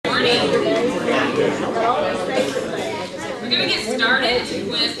morning. We're going to get started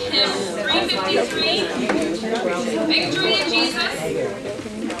with hymn 353, Victory in Jesus.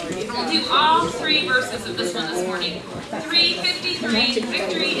 And we'll do all three verses of this one this morning. 353,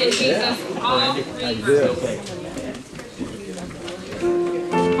 Victory in Jesus, all three verses.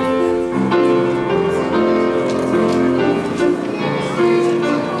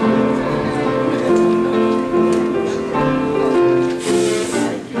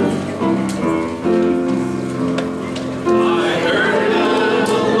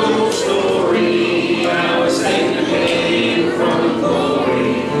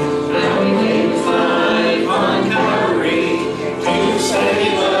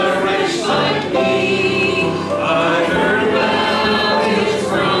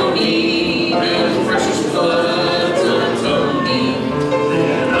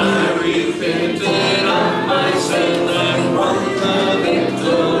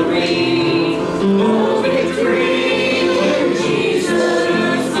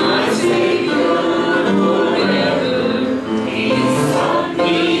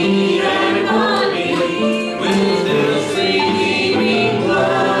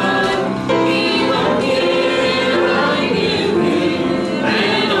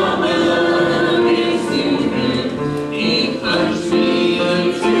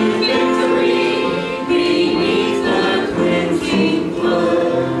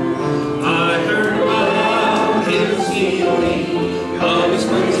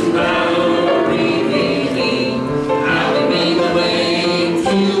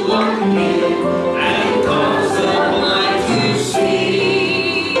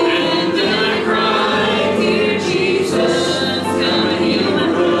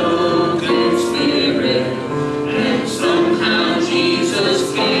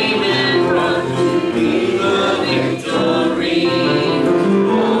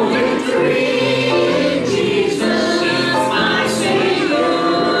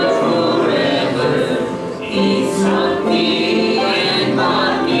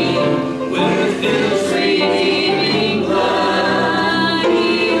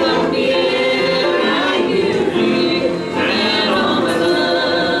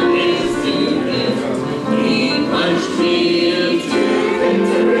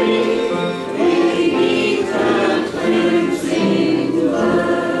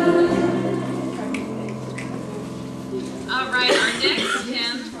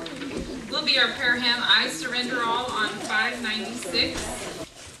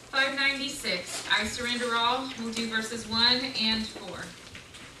 I surrender all. We'll do verses 1 and 4.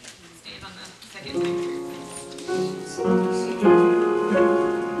 Stand on the second picture.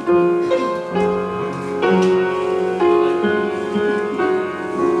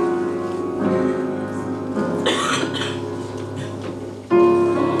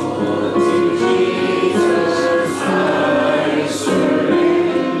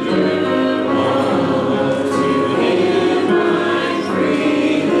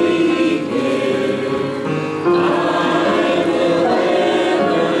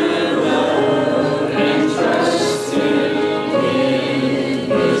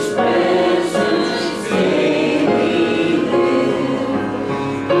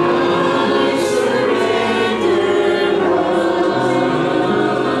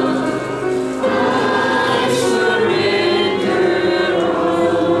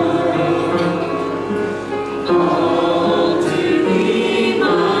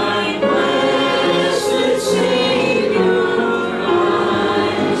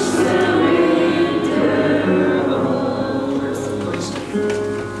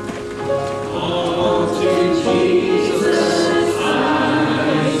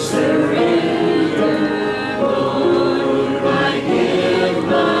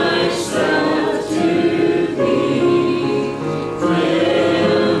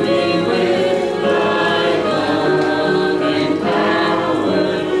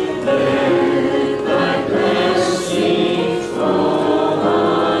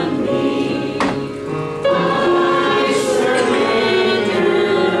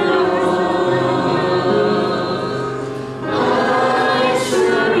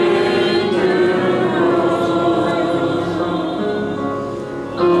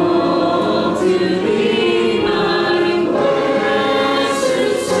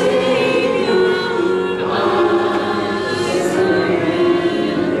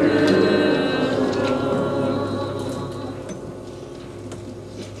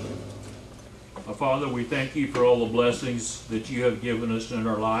 Father, we thank you for all the blessings that you have given us in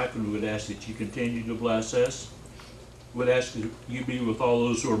our life, and we would ask that you continue to bless us. We would ask that you be with all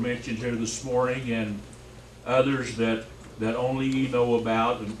those who are mentioned here this morning and others that that only you know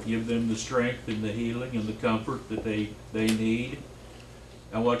about, and give them the strength and the healing and the comfort that they need.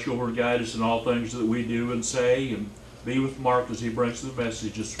 I want your Lord guide us in all things that we do and say, and be with Mark as he brings the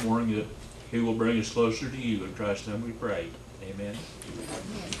message this morning, that he will bring us closer to you. In Christ's name we pray. Amen.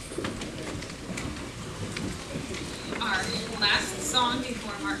 Our last song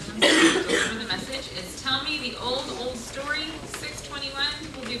before Mark comes to deliver the message is Tell Me the Old Story, 621.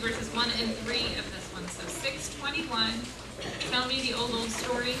 We'll do verses 1 and 3 of this one. So 621, Tell Me the Old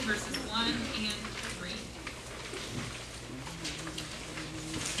Story, verses 1 and 3.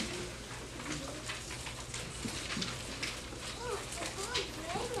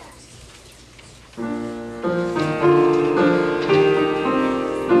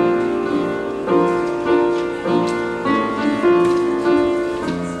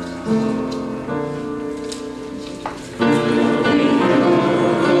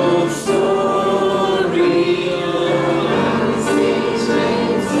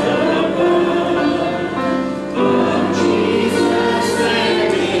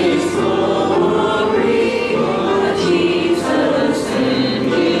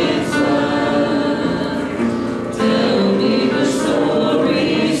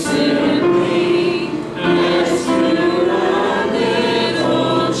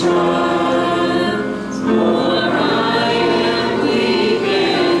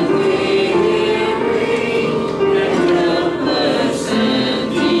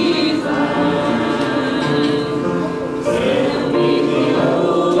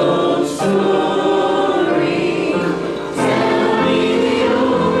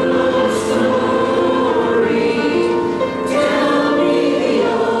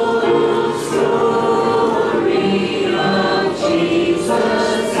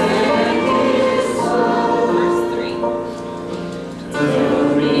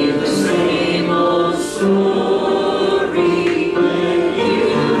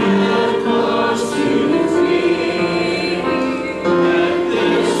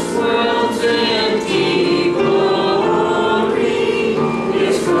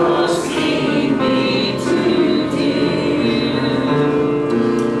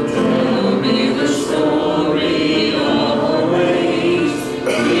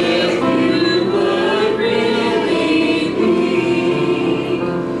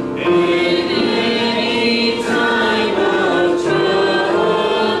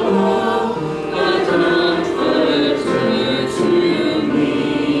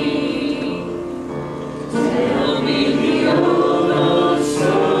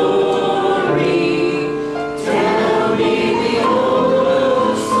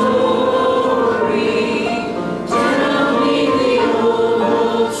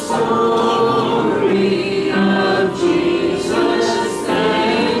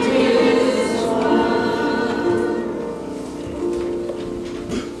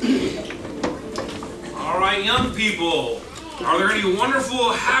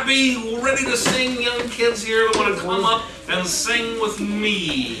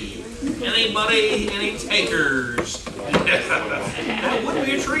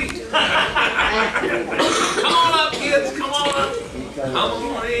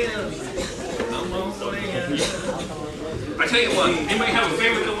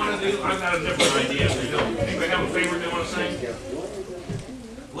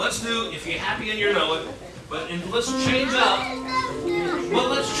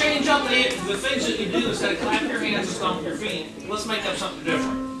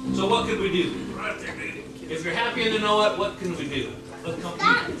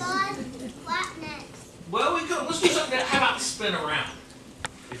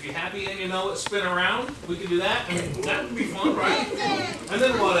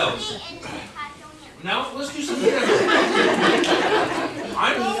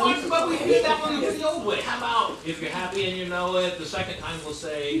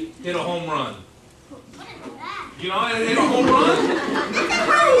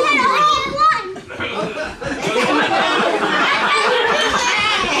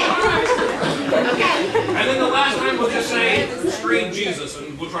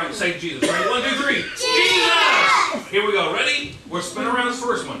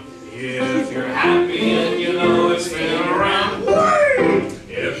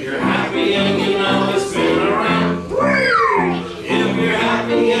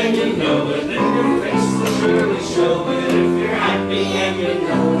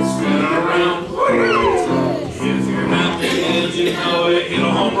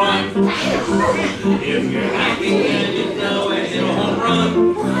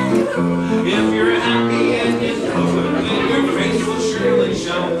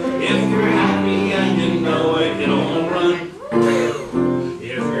 If you're happy and you know it, hit a home run.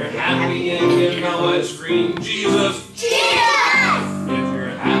 it's free Jesus. If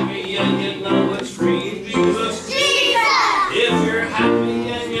you're happy and you know it's free Jesus. If you're happy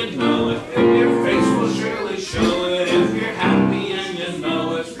and you know it, then your face will surely show it. If you're happy and you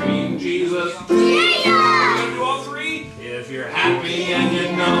know it's free Jesus. We're gonna do all three. If you're happy and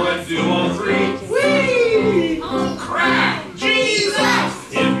you know it, do all three. Whee! Crack!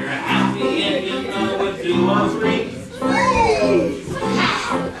 Jesus! If you're happy and you know it, do all three. Whee!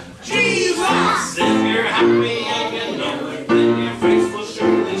 Jesus! If you're happy and you know it, then your face will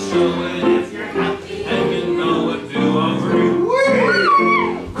surely show it. If you're happy and you know it, do all three. Whee!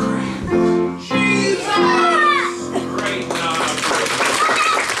 Crack! Jesus! Great job.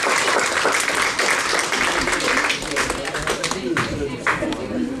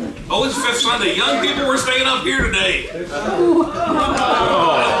 Oh, it's Fifth Sunday. Young people, we're staying up here today.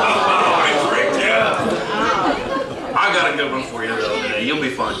 I got a good one for you though today. You'll be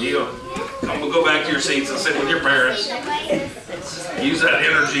fine. We'll go back to your seats and sit with your parents. Use that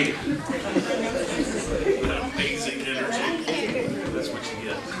energy. That amazing energy. That's what you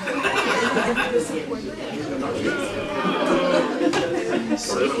get.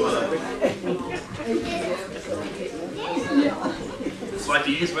 Set them up. It's like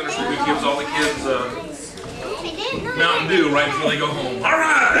the youth ministry who gives all the kids Mountain Dew right before they go home. All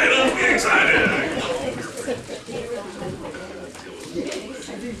right, let's get excited.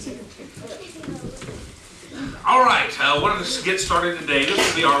 All right, I wanted to get started today. This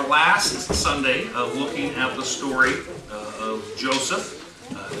will be our last Sunday of looking at the story of Joseph.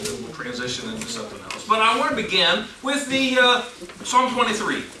 And then we'll transition into something else. But I want to begin with the Psalm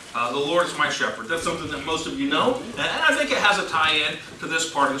 23. The Lord is my shepherd. That's something that most of you know, and I think it has a tie-in to this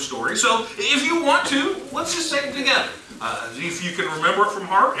part of the story. So if you want to, let's just say it together. If you can remember it from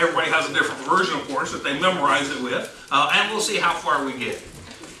heart, everybody has a different version, of course, that they memorize it with, and we'll see how far we get.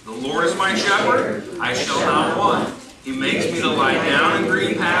 The Lord is my shepherd, I shall not want. He makes me to lie down in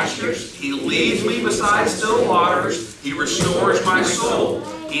green pastures. He leads me beside still waters. He restores my soul.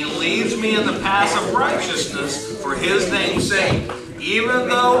 He leads me in the paths of righteousness for His name's sake. Even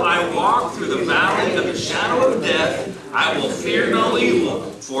though I walk through the valley of the shadow of death, I will fear no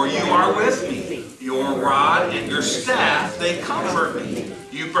evil, for you are with me. Your rod and your staff, they comfort me.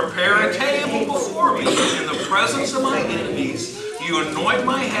 You prepare a table before me in the presence of my enemies. You anoint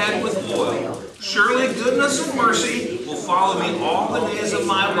my head with oil. Surely goodness and mercy will follow me all the days of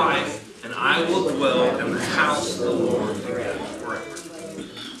my life, and I will dwell in the house of the Lord forever.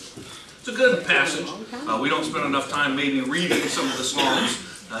 It's a good passage. We don't spend enough time maybe reading some of the Psalms.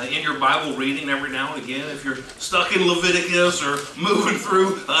 In your Bible reading every now and again, if you're stuck in Leviticus or moving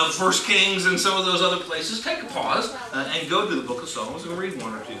through 1 Kings and some of those other places, take a pause and go to the book of Psalms and read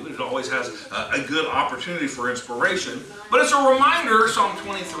one or two. It always has a good opportunity for inspiration. But it's a reminder, Psalm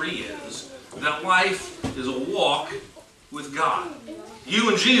 23 is, that life is a walk with God. You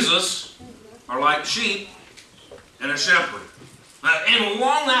and Jesus are like sheep and a shepherd. And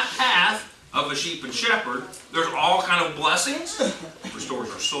along that path of a sheep and shepherd, there's all kind of blessings, restores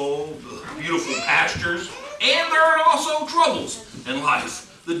our soul, the beautiful pastures, and there are also troubles in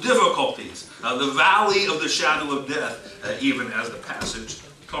life, the difficulties, the valley of the shadow of death, even as the passage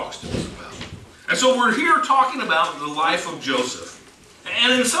talks to us about. And so we're here talking about the life of Joseph.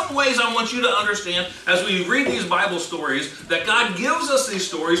 And in some ways I want you to understand, as we read these Bible stories, that God gives us these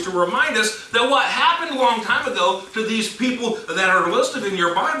stories to remind us that what happened a long time ago to these people that are listed in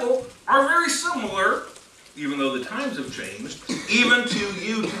your Bible are very similar, even though the times have changed, even to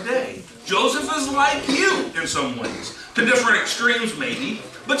you today. Joseph is like you in some ways, to different extremes maybe,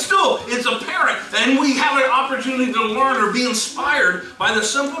 but still it's apparent, and we have an opportunity to learn or be inspired by the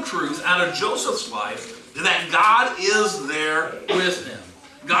simple truth out of Joseph's life that God is there with him.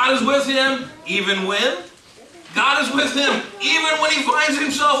 God is with him even when? God is with him even when he finds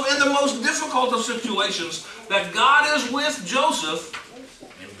himself in the most difficult of situations. That God is with Joseph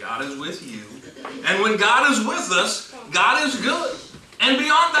and God is with you. And when God is with us, God is good. And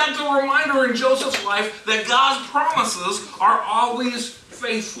beyond that, the reminder in Joseph's life that God's promises are always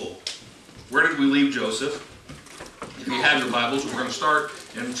faithful. Where did we leave Joseph? If you have your Bibles, we're going to start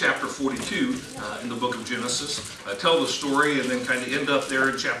in chapter 42 in the book of Genesis. Tell the story and then kind of end up there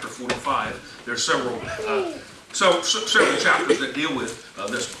in chapter 45. There's several chapters that deal with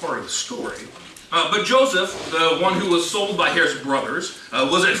this part of the story. But Joseph, the one who was sold by his brothers,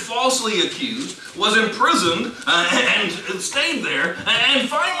 was falsely accused, was imprisoned, and stayed there. And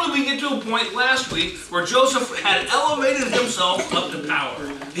finally we get to a point last week where Joseph had elevated himself up to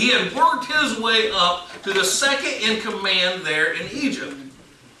power. He had worked his way up to the second in command there in Egypt.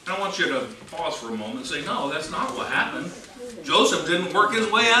 I want you to pause for a moment and say, no, that's not what happened. Joseph didn't work his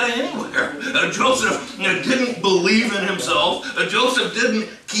way out of anywhere. Joseph didn't believe in himself. Joseph didn't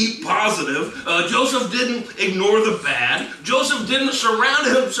keep positive. Joseph didn't ignore the bad. Joseph didn't surround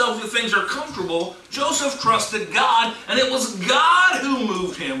himself with things that are comfortable. Joseph trusted God, and it was God who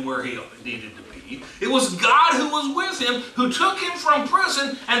moved him where he needed to be. It was God who was with him, who took him from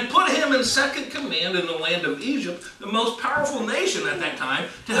prison and put him in second command in the land of Egypt, the most powerful nation at that time,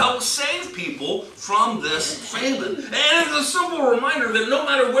 to help save people from this famine. And it's a simple reminder that no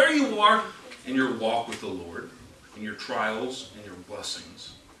matter where you are in your walk with the Lord, in your trials and your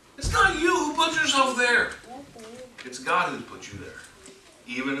blessings, it's not you who put yourself there. It's God who put you there.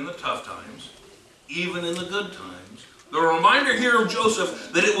 Even in the tough times, even in the good times. The reminder here of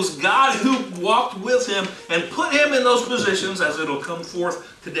Joseph that it was God who walked with him and put him in those positions, as it'll come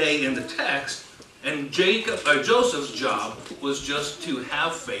forth today in the text. And Joseph's job was just to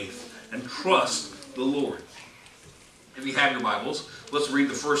have faith and trust the Lord. If you have your Bibles, let's read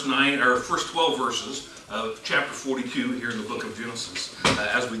the first 12 verses of chapter 42 here in the book of Genesis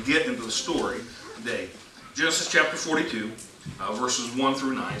as we get into the story today. Genesis chapter 42, verses 1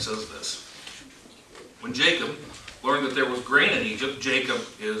 through 9 says this. When Jacob learned that there was grain in Egypt, Jacob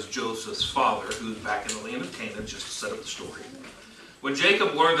is Joseph's father, who's back in the land of Canaan, just to set up the story. When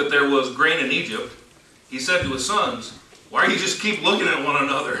Jacob learned that there was grain in Egypt, he said to his sons, "Why do you just keep looking at one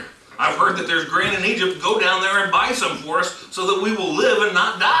another? I've heard that there's grain in Egypt. Go down there and buy some for us so that we will live and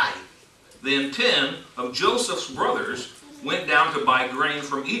not die." Then 10 of Joseph's brothers went down to buy grain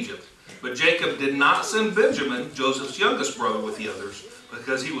from Egypt. But Jacob did not send Benjamin, Joseph's youngest brother, with the others,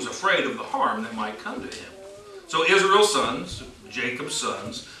 because he was afraid of the harm that might come to him. So Israel's sons, Jacob's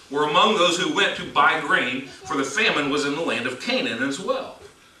sons, were among those who went to buy grain, for the famine was in the land of Canaan as well.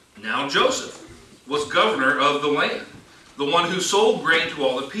 Now Joseph was governor of the land, the one who sold grain to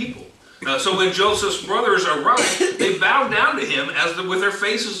all the people. So when Joseph's brothers arrived, they bowed down to him with their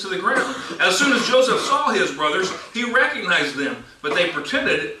faces to the ground. As soon as Joseph saw his brothers, he recognized them, but he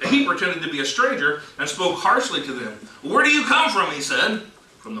pretended to be a stranger and spoke harshly to them. "Where do you come from?" he said.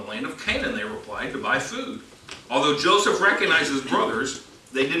 "From the land of Canaan," they replied, "to buy food." Although Joseph recognized his brothers,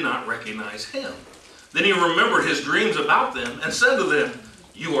 they did not recognize him. Then he remembered his dreams about them and said to them,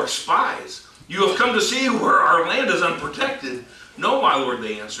 "You are spies. You have come to see where our land is unprotected." "No, my lord,"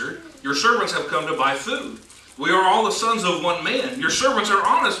 they answered. "Your servants have come to buy food. We are all the sons of one man. Your servants are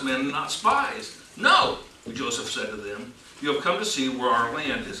honest men, not spies." "No," Joseph said to them. "You have come to see where our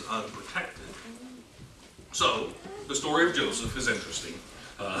land is unprotected." So, the story of Joseph is interesting,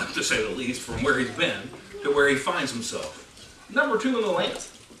 to say the least, from where he's been to where he finds himself. Number 2 in the land,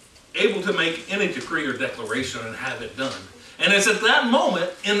 able to make any decree or declaration and have it done. And it's at that moment,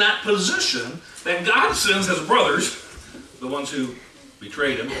 in that position, that God sends his brothers, the ones who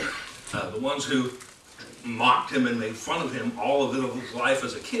betrayed him, the ones who mocked him and made fun of him all of his life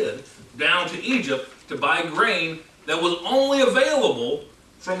as a kid, down to Egypt to buy grain that was only available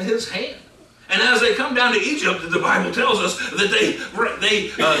from his hand. And as they come down to Egypt, the Bible tells us that they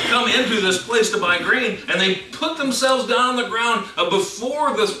come into this place to buy grain, and they put themselves down on the ground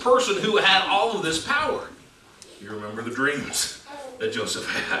before this person who had all of this power. You remember the dreams that Joseph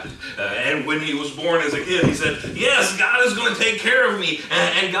had. And when he was born as a kid, he said, "Yes, God is going to take care of me,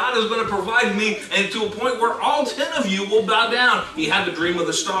 and God is going to provide me, and to a point where all 10 of you will bow down." He had the dream of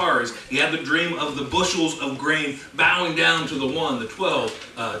the stars. He had the dream of the bushels of grain bowing down to the one, the 12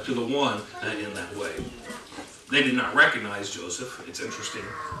 to the one in that way. They did not recognize Joseph. It's interesting,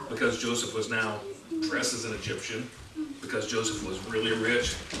 because Joseph was now dressed as an Egyptian, because Joseph was really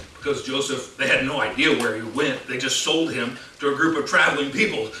rich, because Joseph, they had no idea where he went. They just sold him to a group of traveling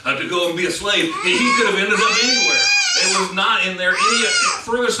people to go and be a slave. He could have ended up anywhere. It was not in their any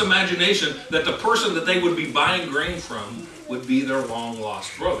furthest imagination that the person that they would be buying grain from would be their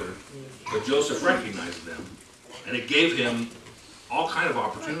long-lost brother. But Joseph recognized them, and it gave him all kind of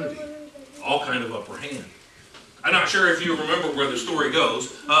opportunity, all kind of upper hand. I'm not sure if you remember where the story goes,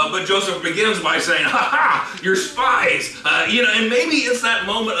 but Joseph begins by saying, "Ha ha, you're spies." And maybe it's that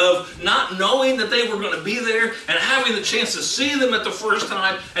moment of not knowing that they were going to be there and having the chance to see them at the first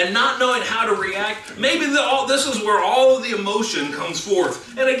time and not knowing how to react. Maybe this is where all of the emotion comes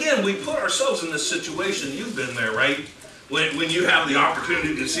forth. And again, we put ourselves in this situation. You've been there, right? When you have the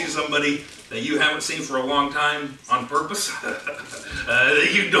opportunity to see somebody that you haven't seen for a long time on purpose,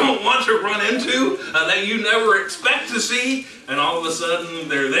 that you don't want to run into, that you never expect to see, and all of a sudden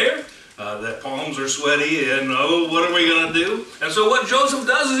they're there, that palms are sweaty, and oh, what are we going to do? And so what Joseph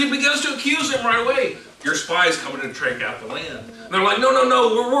does is he begins to accuse him right away. Your spies coming to take out the land. And they're like, no,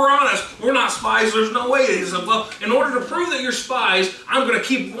 we're honest. We're not spies. There's no way. He said, well, in order to prove that you're spies, I'm going to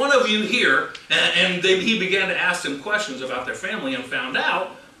keep one of you here. And he began to ask them questions about their family and found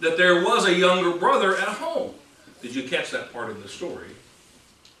out that there was a younger brother at home. Did you catch that part of the story?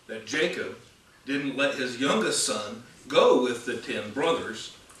 That Jacob didn't let his youngest son go with the 10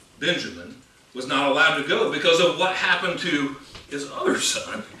 brothers. Benjamin was not allowed to go because of what happened to his other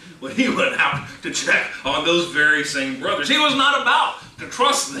son when he went out to check on those very same brothers. He was not about to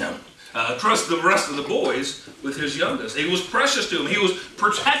trust them, trust the rest of the boys with his youngest. He was precious to him. He was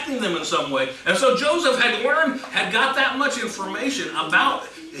protecting them in some way. And so Joseph had got that much information about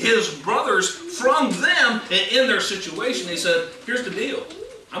his brothers from them in their situation. He said, here's the deal.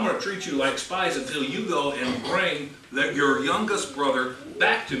 I'm going to treat you like spies until you go and bring your youngest brother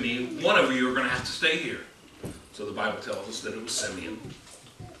back to me. One of you are going to have to stay here. So the Bible tells us that it was Simeon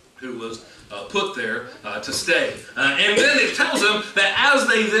who was put there to stay. And then it tells them that as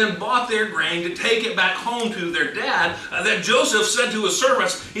they then bought their grain to take it back home to their dad, that Joseph said to his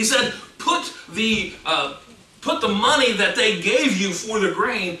servants, he said, put the money that they gave you for the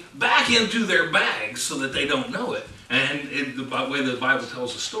grain back into their bags so that they don't know it. And the way the Bible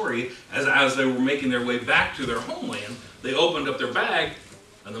tells the story, as they were making their way back to their homeland, they opened up their bag,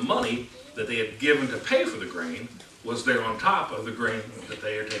 and the money that they had given to pay for the grain was there on top of the grain that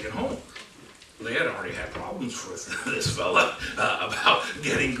they had taken home. They had already had problems with this fella about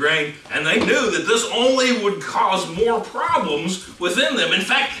getting grain, and they knew that this only would cause more problems within them. In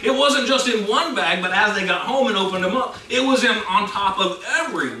fact, it wasn't just in one bag, but as they got home and opened them up, it was on top of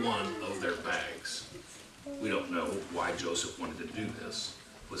every one of their bags. We don't know why Joseph wanted to do this.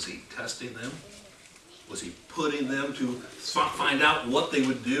 Was he testing them? Was he putting them to find out what they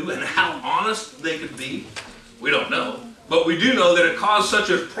would do and how honest they could be? We don't know. But we do know that it caused such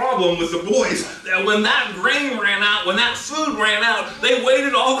a problem with the boys that when that grain ran out, when that food ran out, they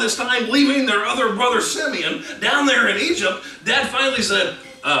waited all this time, leaving their other brother Simeon down there in Egypt. Dad finally said,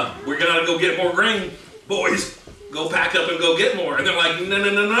 we got to go get more grain, boys. Go pack up and go get more. And they're like,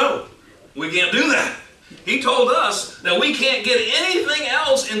 no. We can't do that. He told us that we can't get anything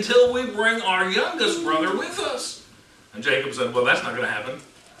else until we bring our youngest brother with us. And Jacob said, well, that's not going to happen.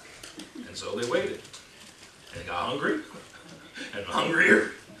 And so they waited. And they got hungry and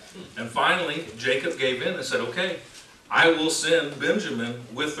hungrier. And finally, Jacob gave in and said, okay, I will send Benjamin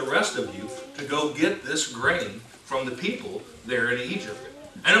with the rest of you to go get this grain from the people there in Egypt.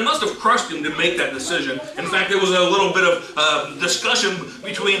 And it must have crushed him to make that decision. In fact, there was a little bit of discussion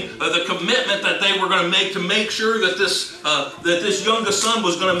between the commitment that they were going to make sure that this youngest son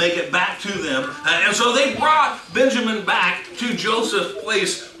was going to make it back to them. And so they brought Benjamin back to Joseph's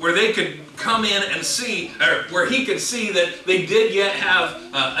place where they could come in and see, or where he could see that they did yet have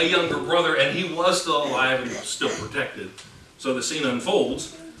a younger brother, and he was still alive and still protected. So the scene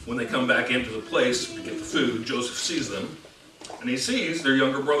unfolds when they come back into the place to get the food. Joseph sees them. And he sees their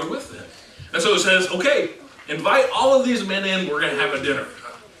younger brother with them. And so he says, okay, invite all of these men in, we're going to have a dinner.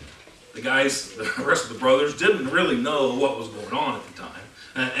 The guys, the rest of the brothers, didn't really know what was going on at the time.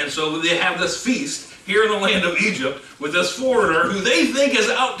 And so they have this feast here in the land of Egypt with this foreigner who they think is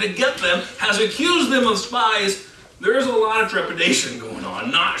out to get them, has accused them of spies. There is a lot of trepidation going on,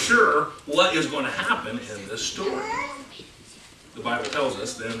 not sure what is going to happen in this story. The Bible tells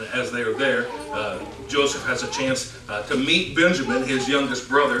us then that as they are there, Joseph has a chance to meet Benjamin, his youngest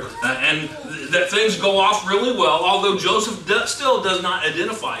brother, and that things go off really well, although Joseph still does not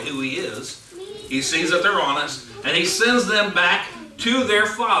identify who he is. He sees that they're honest, and he sends them back to their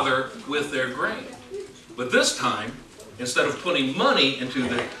father with their grain. But this time, instead of putting money into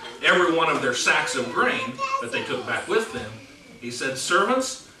every one of their sacks of grain that they took back with them, he said,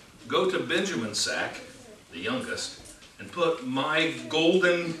 servants, go to Benjamin's sack, the youngest, and put my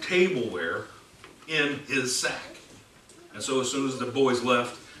golden tableware in his sack. And so as soon as the boys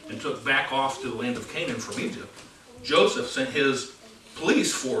left and took back off to the land of Canaan from Egypt, Joseph sent his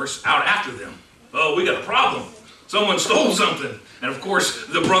police force out after them. Oh, we got a problem. Someone stole something. And of course,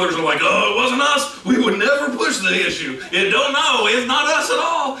 the brothers are like, oh, it wasn't us. We would never push the issue. You don't know. It's not us at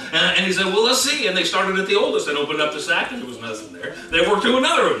all. And he said, well, let's see. And they started at the oldest and opened up the sack, and there was nothing there. They worked to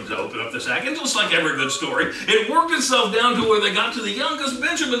another one to open up the sack. And just like every good story, it worked itself down to where they got to the youngest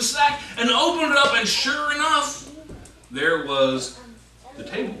Benjamin's sack and opened it up. And sure enough, there was the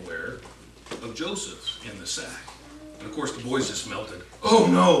tableware of Joseph in the sack. And of course, the boys just melted. Oh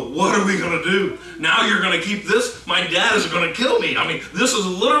no, what are we going to do? Now you're going to keep this? My dad is going to kill me. I mean, this is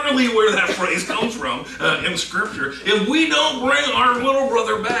literally where that phrase comes from in Scripture. If we don't bring our little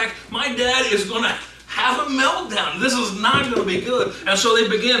brother back, my dad is going to have a meltdown. This is not going to be good. And so they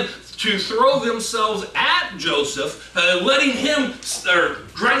begin to throw themselves at Joseph, letting him, or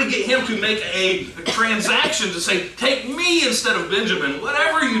trying to get him to make a transaction to say, take me instead of Benjamin.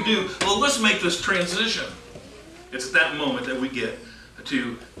 Whatever you do, well, let's make this transition. It's at that moment that we get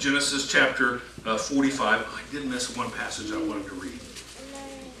to Genesis chapter 45. I did miss one passage I wanted to read.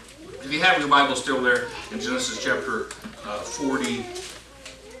 If you have your Bible still there in Genesis chapter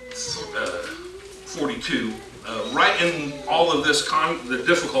 42, right in all of this, the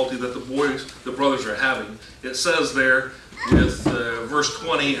difficulty that the brothers are having, it says there with verse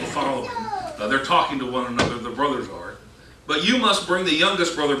 20 and following, they're talking to one another, the brothers are. But you must bring the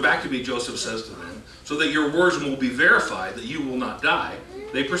youngest brother back to me, Joseph says to them, so that your words will be verified, that you will not die.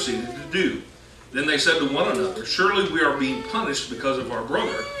 They proceeded to do. Then they said to one another, surely we are being punished because of our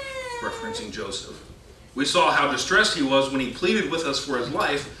brother, referencing Joseph. We saw how distressed he was when he pleaded with us for his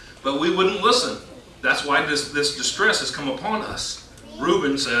life, but we wouldn't listen. That's why this distress has come upon us.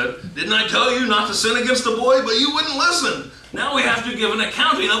 Reuben said, didn't I tell you not to sin against the boy? But you wouldn't listen. Now we have to give an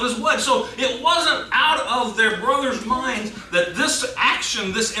accounting of his blood. So it wasn't out of their brother's minds that this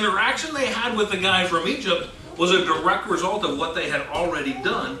action, this interaction they had with the guy from Egypt was a direct result of what they had already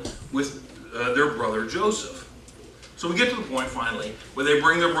done with their brother Joseph. So we get to the point finally where they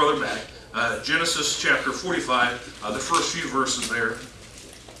bring their brother back. Genesis chapter 45, the first few verses there.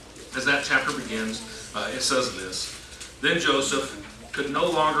 As that chapter begins, it says this. Then Joseph could no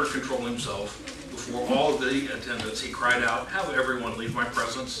longer control himself. Before all of the attendants, he cried out, have everyone leave my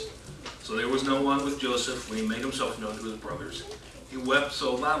presence. So there was no one with Joseph when he made himself known to his brothers. He wept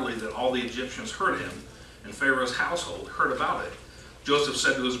so loudly that all the Egyptians heard him, and Pharaoh's household heard about it. Joseph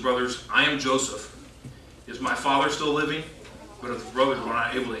said to his brothers, I am Joseph. Is my father still living? But his brothers were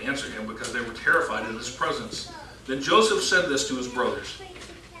not able to answer him because they were terrified in his presence. Then Joseph said this to his brothers,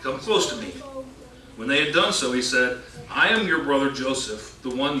 come close to me. When they had done so, he said, I am your brother Joseph,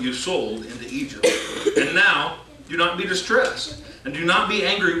 the one you sold into Egypt. And now, do not be distressed, and do not be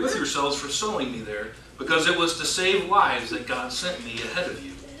angry with yourselves for selling me there, because it was to save lives that God sent me ahead of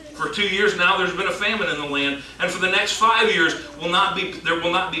you. For 2 years now there's been a famine in the land, and for the next 5 years there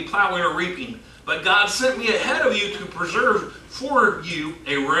will not be plowing or reaping. But God sent me ahead of you to preserve for you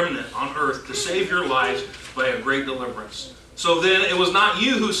a remnant on earth, to save your lives by a great deliverance. So then it was not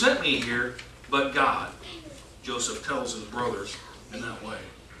you who sent me here, but God. Joseph tells his brothers in that way.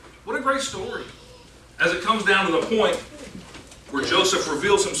 What a great story. As it comes down to the point where Joseph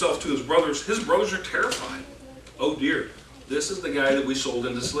reveals himself to his brothers are terrified. Oh dear, this is the guy that we sold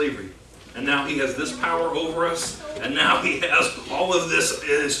into slavery. And now he has this power over us. And now he has all of this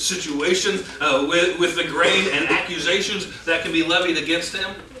situation with the grain and accusations that can be levied against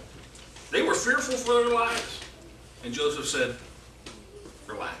him. They were fearful for their lives. And Joseph said,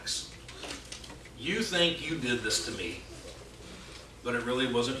 relax. You think you did this to me, but it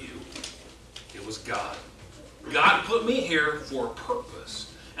really wasn't you. It was God. God put me here for a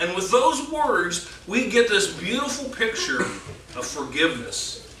purpose. And with those words, we get this beautiful picture of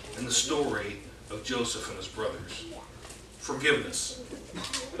forgiveness in the story of Joseph and his brothers. Forgiveness.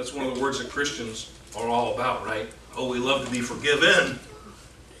 That's one of the words that Christians are all about, right? Oh, we love to be forgiven.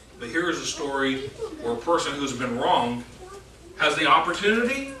 But here is a story where a person who's been wronged has the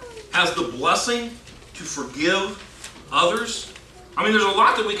opportunity, has the blessing to forgive others. I mean, there's a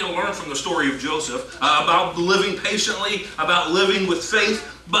lot that we can learn from the story of Joseph about living patiently, about living with faith.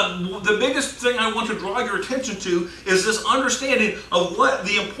 But the biggest thing I want to draw your attention to is this understanding of what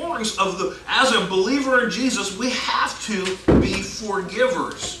the importance of as a believer in Jesus, we have to be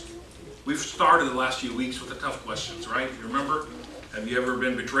forgivers. We've started the last few weeks with the tough questions, right? You remember? Have you ever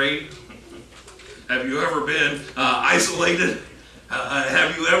been betrayed? Have you ever been isolated?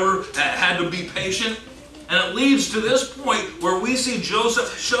 Have you ever had to be patient? And it leads to this point where we see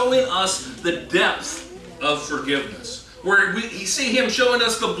Joseph showing us the depth of forgiveness. Where we see him showing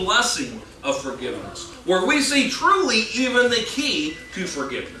us the blessing of forgiveness. Where we see truly even the key to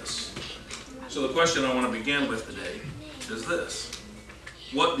forgiveness. So the question I want to begin with today is this.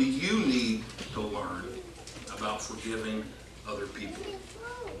 What do you need to learn about forgiving other people?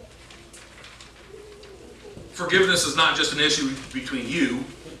 Forgiveness is not just an issue between you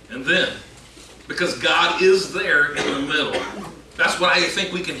and them, because God is there in the middle. That's what I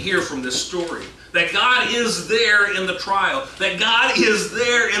think we can hear from this story. That God is there in the trial. That God is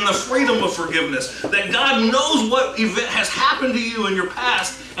there in the freedom of forgiveness. That God knows what event has happened to you in your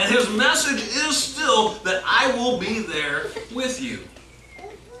past, and his message is still that I will be there with you.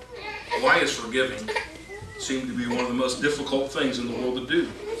 Why is forgiving seem to be one of the most difficult things in the world to do?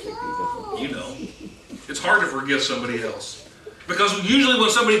 You know. It's hard to forgive somebody else. Because usually when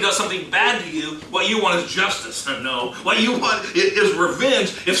somebody does something bad to you, what you want is justice. No, what you want is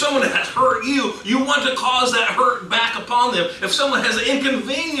revenge. If someone has hurt you, you want to cause that hurt back upon them. If someone has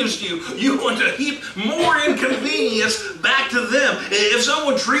inconvenienced you, you want to heap more inconvenience back to them. If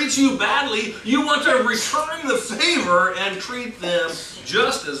someone treats you badly, you want to return the favor and treat them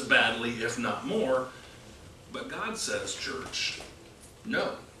just as badly, if not more. But God says, church,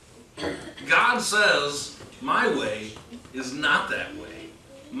 no. God says, my way is not that way.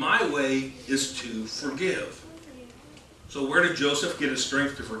 My way is to forgive. So where did Joseph get his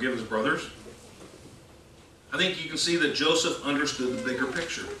strength to forgive his brothers? I think you can see that Joseph understood the bigger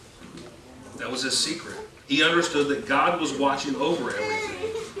picture. That was his secret. He understood that God was watching over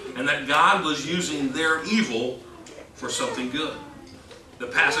everything, and that God was using their evil for something good. The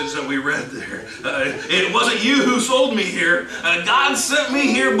passage that we read there. It wasn't you who sold me here. God sent me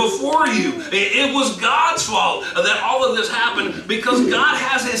here before you. It was God's fault that all of this happened, because God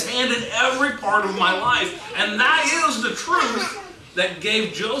has his hand in every part of my life. And that is the truth that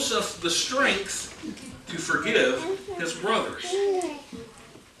gave Joseph the strength to forgive his brothers.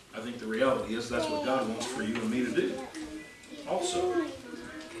 I think the reality is that's what God wants for you and me to do. Also,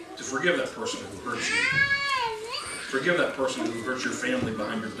 to forgive that person who hurts you. Forgive that person who hurts your family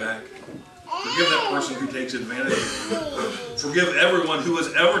behind your back. Forgive that person who takes advantage of you. Forgive everyone who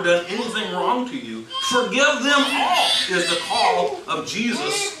has ever done anything wrong to you. Forgive them all is the call of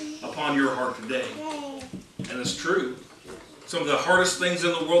Jesus upon your heart today. And it's true. Some of the hardest things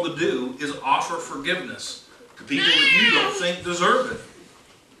in the world to do is offer forgiveness to people that you don't think deserve it.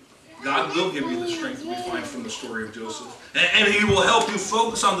 God will give you the strength we find from the story of Joseph. And he will help you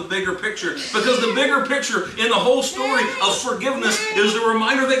focus on the bigger picture. Because the bigger picture in the whole story of forgiveness is the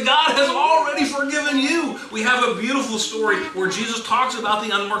reminder that God has already forgiven you. We have a beautiful story where Jesus talks about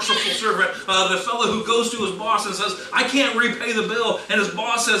the unmerciful servant, the fellow who goes to his boss and says, I can't repay the bill. And his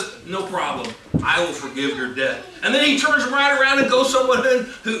boss says, no problem. I will forgive your debt. And then he turns right around and goes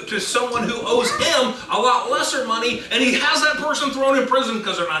to someone who owes him a lot lesser money, and he has that person thrown in prison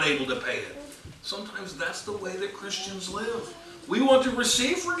because they're not able to pay it. Sometimes that's the way that Christians live. We want to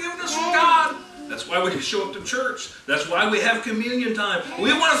receive forgiveness from God. That's why we show up to church. That's why we have communion time.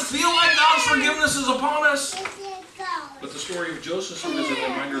 We want to feel like God's forgiveness is upon us. But the story of Joseph is a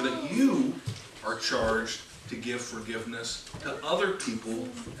reminder that you are charged to give forgiveness to other people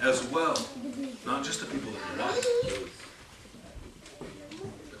as well. Not just to people that you love,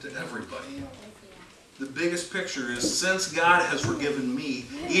 but to everybody. The biggest picture is, since God has forgiven me,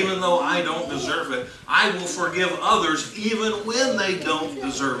 even though I don't deserve it, I will forgive others even when they don't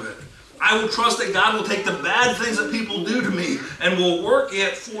deserve it. I will trust that God will take the bad things that people do to me and will work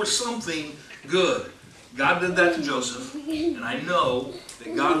it for something good. God did that to Joseph, and I know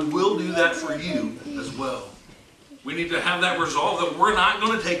that God will do that for you as well. We need to have that resolve that we're not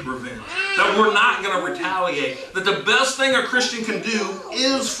going to take revenge, that we're not going to retaliate, that the best thing a Christian can do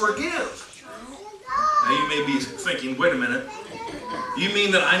is forgive. Now you may be thinking, wait a minute, you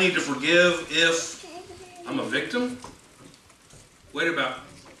mean that I need to forgive if I'm a victim? Wait about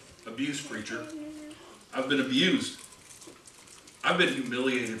abuse, preacher. I've been abused. I've been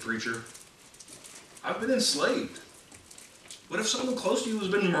humiliated, preacher. I've been enslaved. What if someone close to you has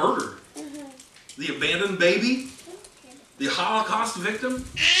been murdered? The abandoned baby? The Holocaust victim?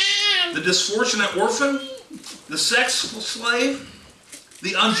 The dysfortunate orphan? The sex slave?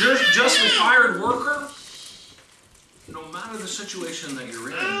 The unjustly fired worker? No matter the situation that you're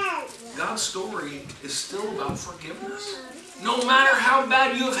in, God's story is still about forgiveness. No matter how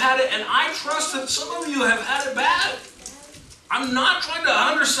bad you have had it, and I trust that some of you have had it bad. I'm not trying to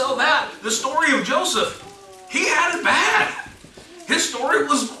undersell that. The story of Joseph, he had it bad. His story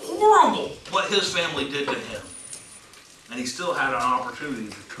was horrible, what his family did to him. And he still had an opportunity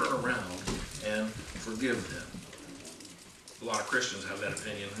to turn around and forgive them. A lot of Christians have that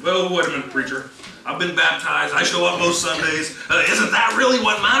opinion. Well, wait a minute, preacher. I've been baptized. I show up most Sundays. Isn't that really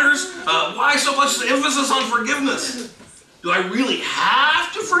what matters? Why so much emphasis on forgiveness? Do I really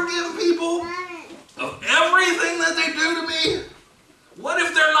have to forgive people of everything that they do to me? What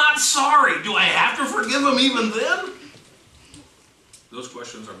if they're not sorry? Do I have to forgive them even then? Those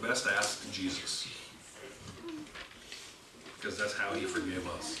questions are best asked to Jesus, because that's how he forgave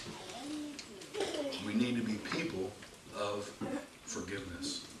us. We need to be people of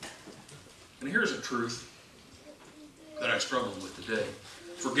forgiveness. And here's a truth that I struggled with today.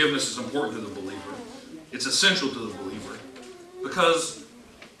 Forgiveness is important to the believer. It's essential to the believer, because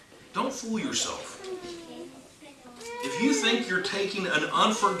don't fool yourself. If you think you're taking an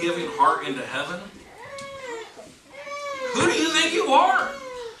unforgiving heart into heaven, who do you think you are?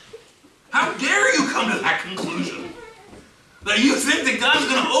 How dare you come to that conclusion? That you think that God's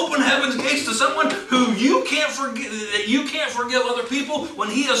going to open heaven's gates to someone who you can't forgive, that you can't forgive other people when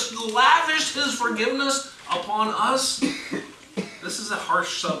He has lavished His forgiveness upon us? This is a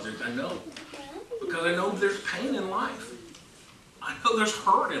harsh subject, I know. Because I know there's pain in life. I know there's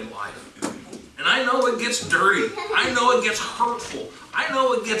hurt in life. And I know it gets dirty. I know it gets hurtful. I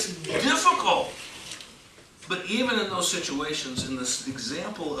know it gets difficult. But even in those situations, in this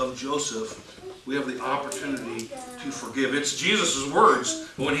example of Joseph, we have the opportunity to forgive. It's Jesus' words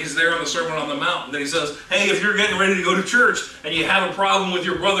when He's there on the Sermon on the Mount that He says, hey, if you're getting ready to go to church and you have a problem with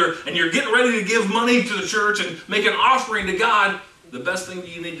your brother and you're getting ready to give money to the church and make an offering to God, the best thing that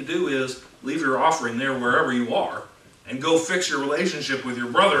you need to do is leave your offering there wherever you are and go fix your relationship with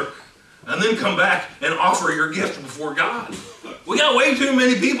your brother and then come back and offer your gift before God. We got way too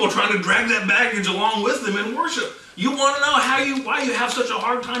many people trying to drag that baggage along with them in worship. You want to know why you have such a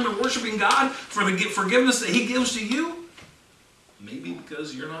hard time in worshiping God for the forgiveness that He gives to you? Maybe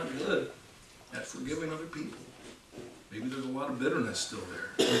because you're not good at forgiving other people. Maybe there's a lot of bitterness still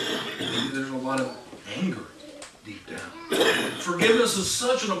there. Maybe there's a lot of anger deep down. Forgiveness is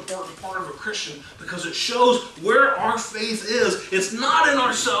such an important part of a Christian because it shows where our faith is. It's not in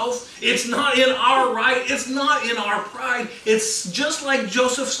ourselves. It's not in our right. It's not in our pride. It's just like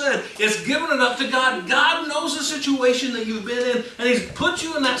Joseph said. It's giving it up to God. God knows the situation that you've been in, and He's put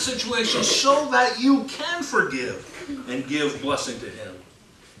you in that situation so that you can forgive and give blessing to Him.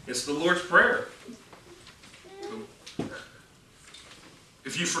 It's the Lord's Prayer.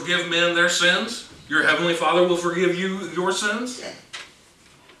 If you forgive men their sins, your Heavenly Father will forgive you your sins.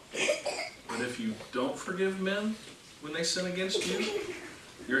 But if you don't forgive men when they sin against you,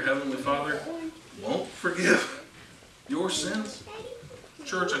 your Heavenly Father won't forgive your sins.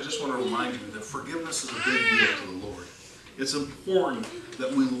 Church, I just want to remind you that forgiveness is a big deal to the Lord. It's important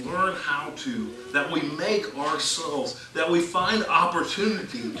that we learn how to, that we make ourselves, that we find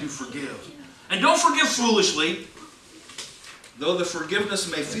opportunity to forgive. And don't forgive foolishly. Though the forgiveness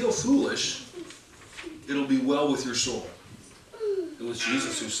may feel foolish, it'll be well with your soul. It was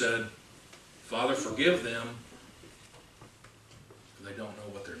Jesus who said, Father, forgive them, for they don't know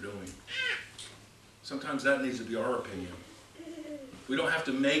what they're doing. Sometimes that needs to be our opinion. We don't have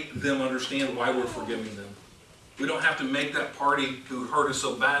to make them understand why we're forgiving them. We don't have to make that party who hurt us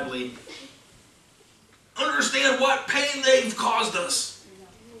so badly understand what pain they've caused us.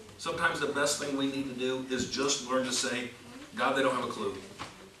 Sometimes the best thing we need to do is just learn to say, God, they don't have a clue.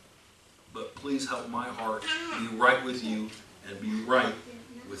 But please help my heart be right with you and be right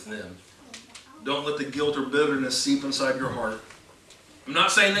with them. Don't let the guilt or bitterness seep inside your heart. I'm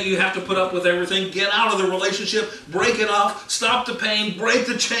not saying that you have to put up with everything. Get out of the relationship. Break it off. Stop the pain. Break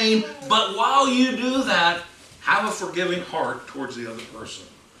the chain. But while you do that, have a forgiving heart towards the other person.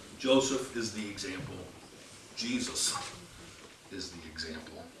 Joseph is the example. Jesus is the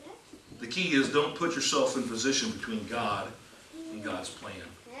example. The key is don't put yourself in position between God and God's plan.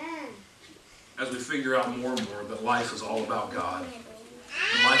 As we figure out more and more that life is all about God,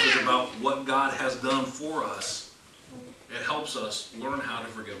 and life is about what God has done for us, it helps us learn how to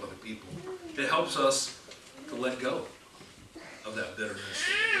forgive other people. It helps us to let go of that bitterness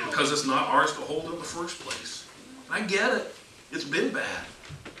because it's not ours to hold in the first place. And I get it. It's been bad.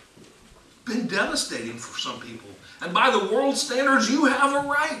 It's been devastating for some people. And by the world's standards, you have a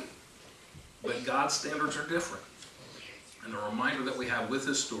right. But God's standards are different. And the reminder that we have with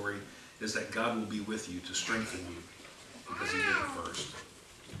this story is that God will be with you to strengthen you because He did it first.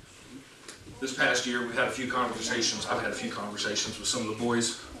 This past year, we've had a few conversations. I've had a few conversations with some of the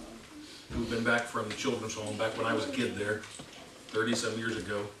boys who've been back from the children's home back when I was a kid there, 30-some years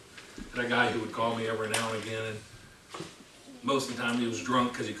ago. Had a guy who would call me every now and again, and most of the time he was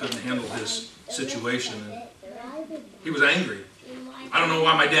drunk because he couldn't handle his situation. And he was angry. I don't know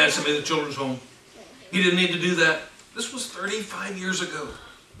why my dad sent me to the children's home. He didn't need to do that. This was 35 years ago.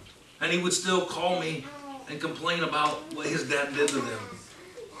 And he would still call me and complain about what his dad did to them.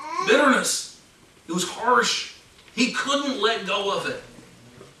 Bitterness. It was harsh. He couldn't let go of it.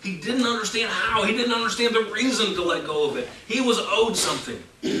 He didn't understand how. He didn't understand the reason to let go of it. He was owed something.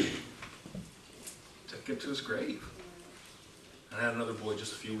 Took him to his grave. I had another boy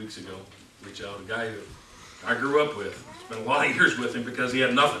just a few weeks ago reach out, a guy who I grew up with. Spent a lot of years with him because he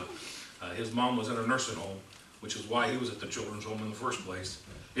had nothing. His mom was in a nursing home, which is why he was at the children's home in the first place.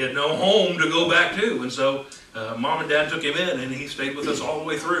 He had no home to go back to, and so Mom and Dad took him in, and he stayed with us all the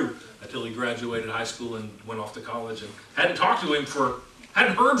way through until he graduated high school and went off to college, and hadn't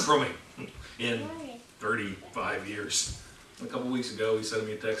heard from him in 35 years. A couple weeks ago, he sent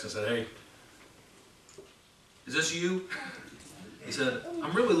me a text and said, "Hey, is this you?" He said,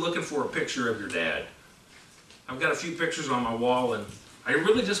 "I'm really looking for a picture of your dad." I've got a few pictures on my wall, and I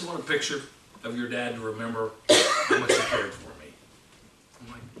really just want a picture of your dad to remember how much he cared for me. I'm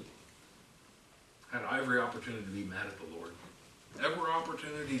like, I had every opportunity to be mad at the Lord. Every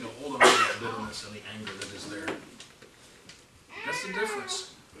opportunity to hold on to that bitterness and the anger that is there. That's the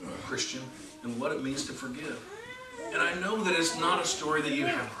difference, Christian, and what it means to forgive. And I know that it's not a story that you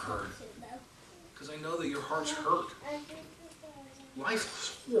haven't heard, because I know that your heart's hurt. Life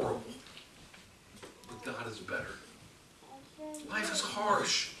is horrible, but God is better. Life is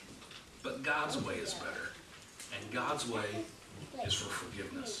harsh, but God's way is better. And God's way is for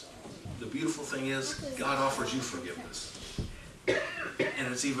forgiveness. The beautiful thing is, God offers you forgiveness.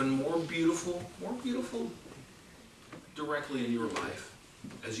 And it's even more beautiful directly in your life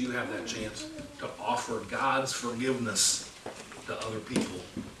as you have that chance to offer God's forgiveness to other people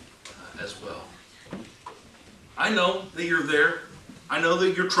as well. I know that you're there. I know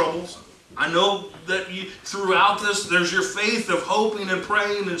that your troubles. I know that throughout this, there's your faith of hoping and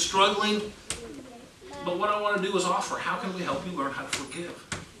praying and struggling. But what I want to do is offer, how can we help you learn how to forgive?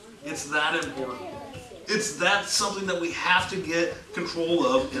 It's that important. It's that something that we have to get control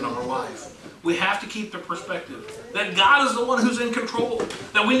of in our life. We have to keep the perspective that God is the one who's in control.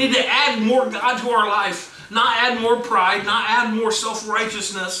 That we need to add more God to our life. Not add more pride, not add more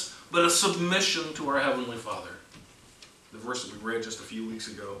self-righteousness, but a submission to our Heavenly Father. The verse that we read just a few weeks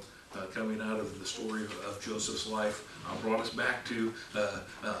ago, coming out of the story of Joseph's life, brought us back to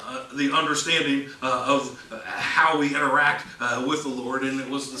the understanding of how we interact with the Lord. And it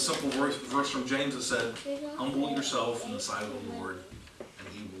was the simple verse from James that said, humble yourself in the sight of the Lord, and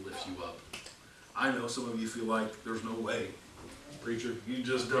He will lift you up. I know some of you feel like there's no way. Preacher, you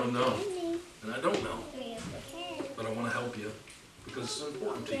just don't know. And I don't know. But I want to help you because it's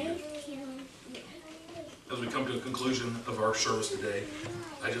important to you. As we come to a conclusion of our service today,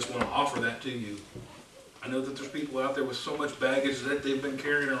 I just want to offer that to you. I know that there's people out there with so much baggage that they've been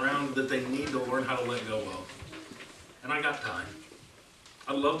carrying around that they need to learn how to let go of. And I got time.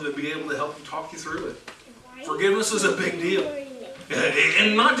 I'd love to be able to help you talk you through it. Forgiveness is a big deal.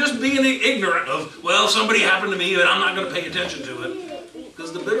 And not just being ignorant of, well, somebody happened to me and I'm not going to pay attention to it.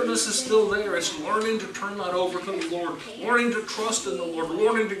 Because the bitterness is still there. It's learning to turn that over to the Lord. Learning to trust in the Lord.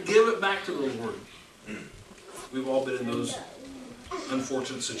 Learning to give it back to the Lord. We've all been in those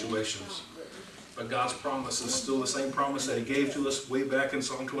unfortunate situations. But God's promise is still the same promise that He gave to us way back in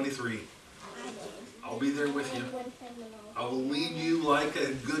Psalm 23. I'll be there with you. I will lead you like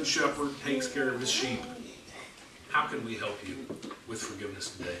a good shepherd takes care of his sheep. How can we help you with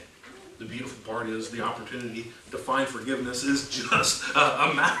forgiveness today? The beautiful part is the opportunity to find forgiveness is just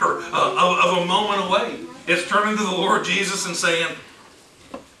a matter of a moment away. It's turning to the Lord Jesus and saying,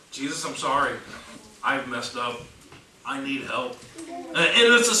 Jesus, I'm sorry. I've messed up. I need help.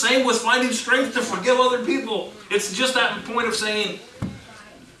 And it's the same with finding strength to forgive other people. It's just that point of saying,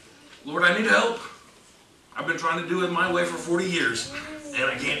 Lord, I need help. I've been trying to do it my way for 40 years, and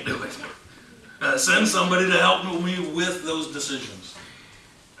I can't do it. Send somebody to help me with those decisions.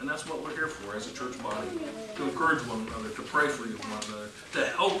 And that's what we're here for as a church body, to encourage one another, to pray for one another, to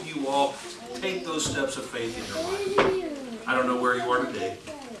help you all take those steps of faith in your life. I don't know where you are today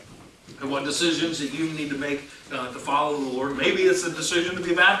and what decisions that you need to make to follow the Lord. Maybe it's a decision to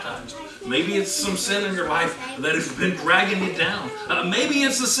be baptized. Maybe it's some sin in your life that has been dragging you down. Maybe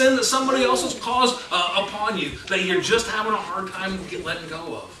it's the sin that somebody else has caused upon you that you're just having a hard time letting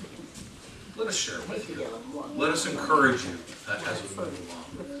go of. Let us share it with you. Let us encourage you as we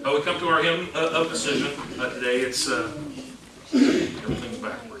move along. We come to our hymn of decision today. It's everything's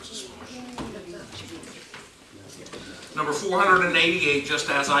backwards this morning. Number 488, Just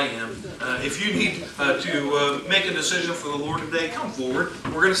As I Am. If you need to make a decision for the Lord today, come forward.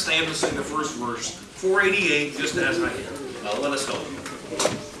 We're going to stand and sing the first verse. 488, Just As I Am. Let us help you.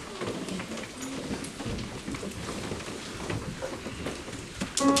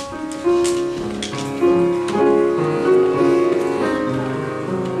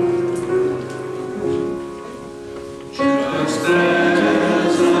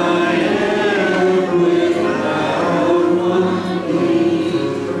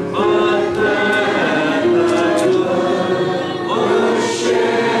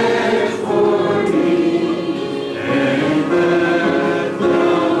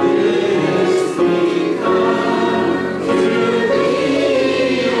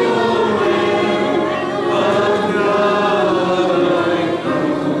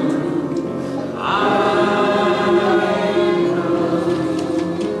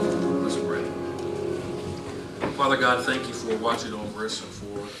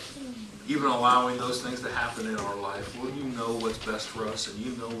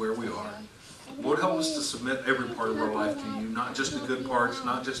 Lord, help us to submit every part of our life to you, not just the good parts,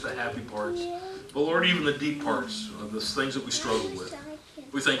 not just the happy parts, but Lord, even the deep parts, the things that we struggle with.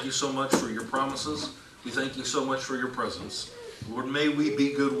 We thank you so much for your promises. We thank you so much for your presence. Lord, may we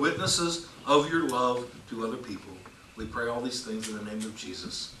be good witnesses of your love to other people. We pray all these things in the name of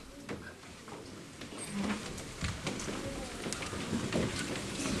Jesus. Amen.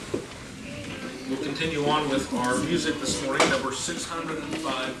 We'll continue on with our music this morning, number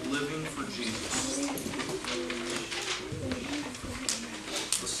 605, Living for Jesus.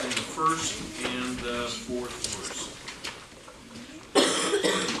 Let's sing the first and fourth verse.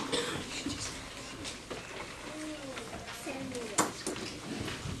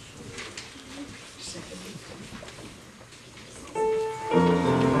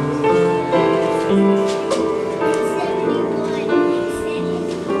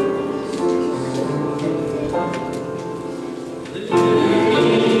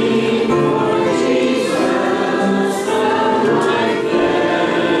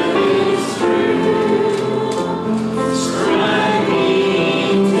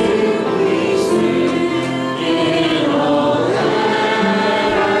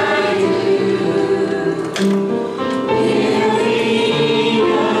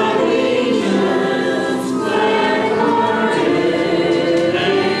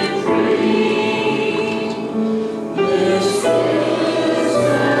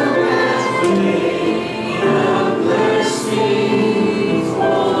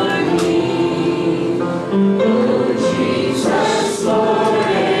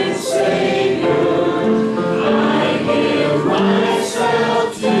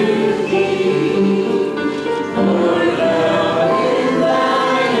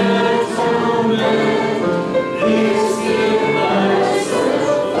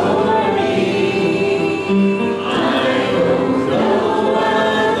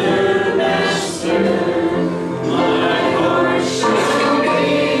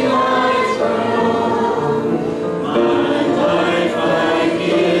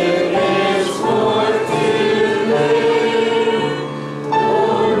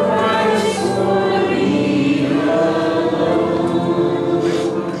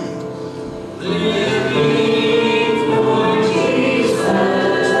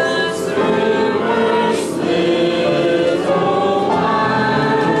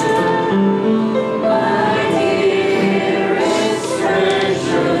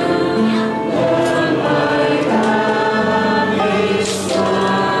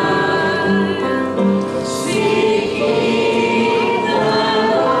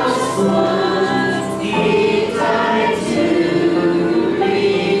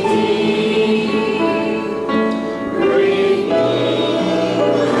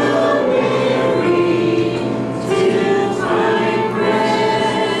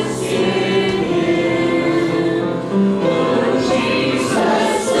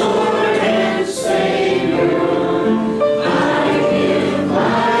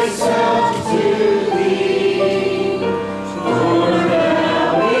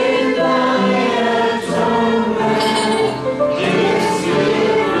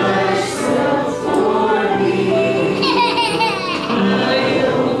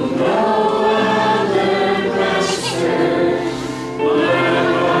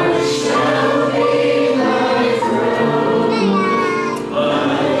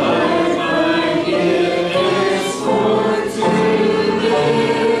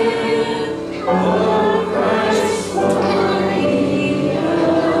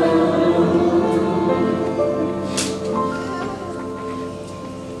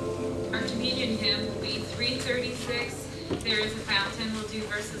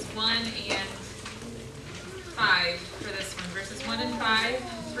 verses 1 and 5 for this one. Verses 1 and 5,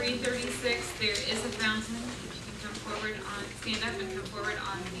 336, there is a fountain. You can come forward on, stand up and come forward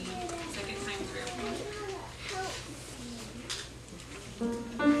on the second time through.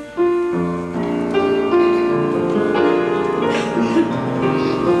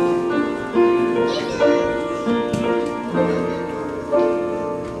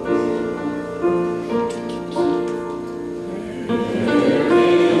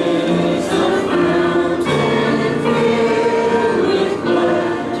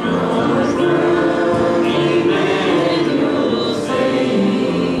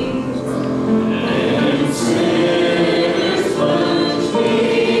 Amen.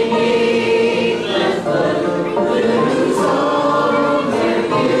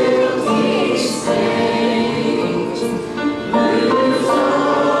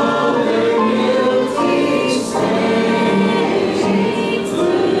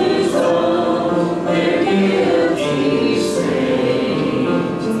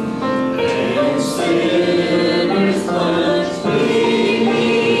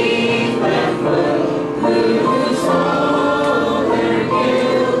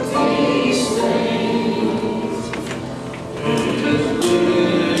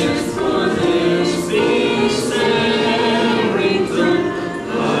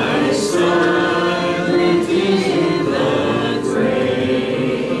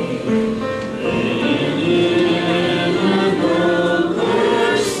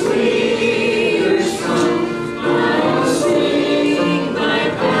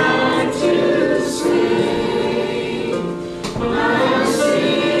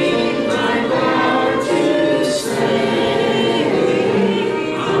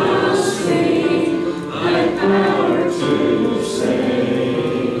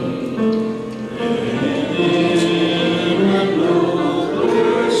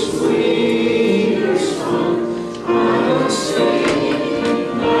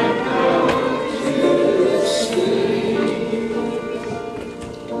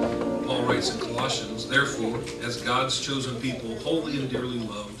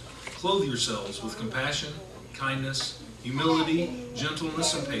 beloved, clothe yourselves with compassion, kindness, humility,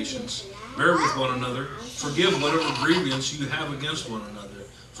 gentleness, and patience. Bear with one another. Forgive whatever grievance you have against one another.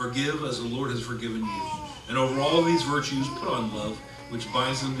 Forgive as the Lord has forgiven you. And over all these virtues, put on love, which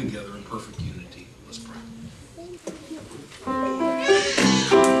binds them together in perfect unity. Let's pray.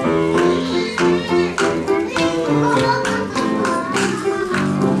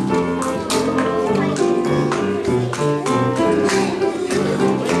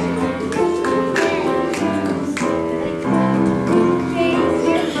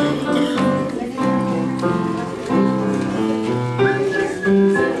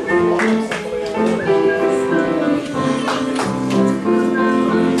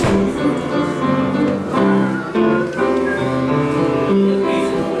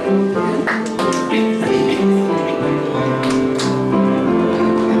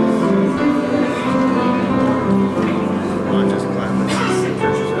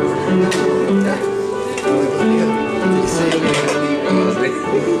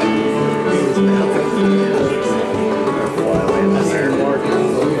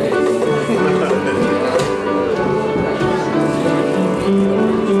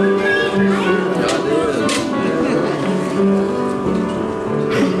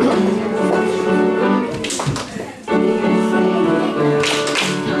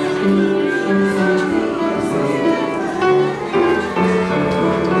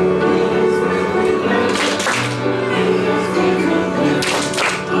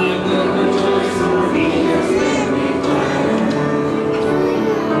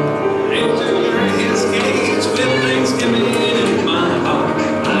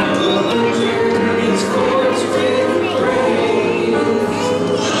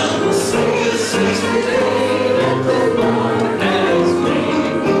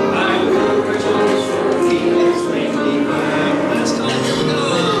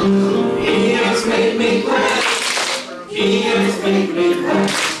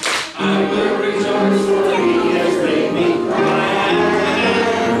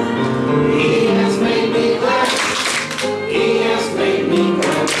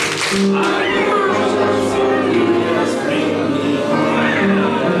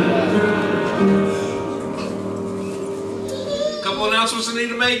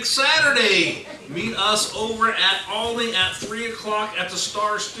 Saturday, meet us over at Alding at 3 o'clock at the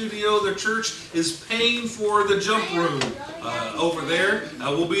Star Studio. The church is paying for the jump room over there.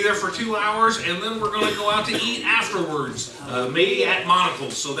 We'll be there for 2 hours, and then we're going to go out to eat afterwards, maybe at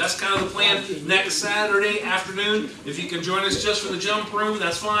Monocle's. So that's kind of the plan next Saturday afternoon. If you can join us just for the jump room,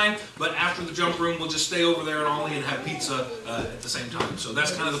 that's fine. But after the jump room, we'll just stay over there at Alding and have pizza at the same time. So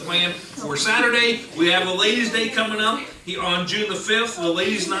that's kind of the plan for Saturday. We have a Ladies' Day coming up on June the 5th, the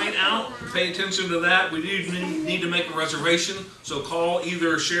Ladies' Night Out. Pay attention to that. We do need to make a reservation, so call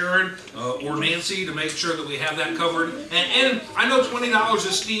either Sharon or Nancy to make sure that we have that covered. And I know $20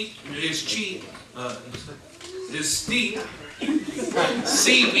 is cheap. Is steep.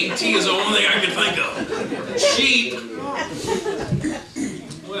 CBT is the only thing I can think of. Cheap.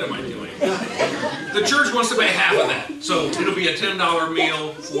 What am I doing? The church wants to pay half of that, so it'll be a $10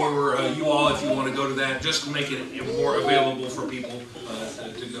 meal for you all if you want to go to that, just to make it more available for people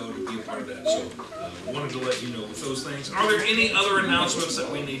to go to be a part of that. So I wanted to let you know with those things. Are there any other announcements that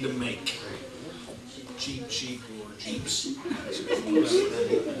we need to make? Cheap, cheap, or Jeeps?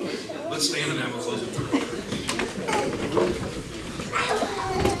 Let's stand and have a closing prayer.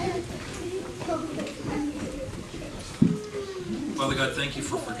 Father God, thank you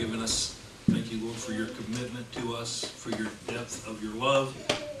for forgiving us. Thank you, Lord, for your commitment to us, for your depth of your love,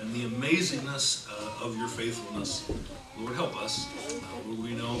 and the amazingness of your faithfulness. Lord, help us. Lord,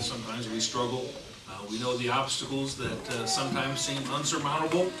 we know sometimes we struggle. We know the obstacles that sometimes seem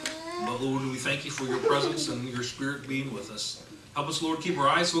unsurmountable. But Lord, we thank you for your presence and your Spirit being with us. Help us, Lord, keep our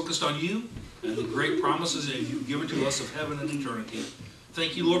eyes focused on you and the great promises that you've given to us of heaven and eternity.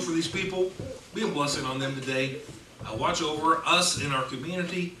 Thank you, Lord, for these people. Be a blessing on them today. Watch over us in our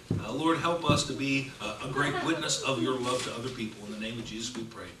community. Lord, help us to be a great witness of your love to other people. In the name of Jesus we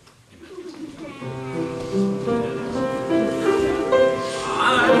pray. Amen.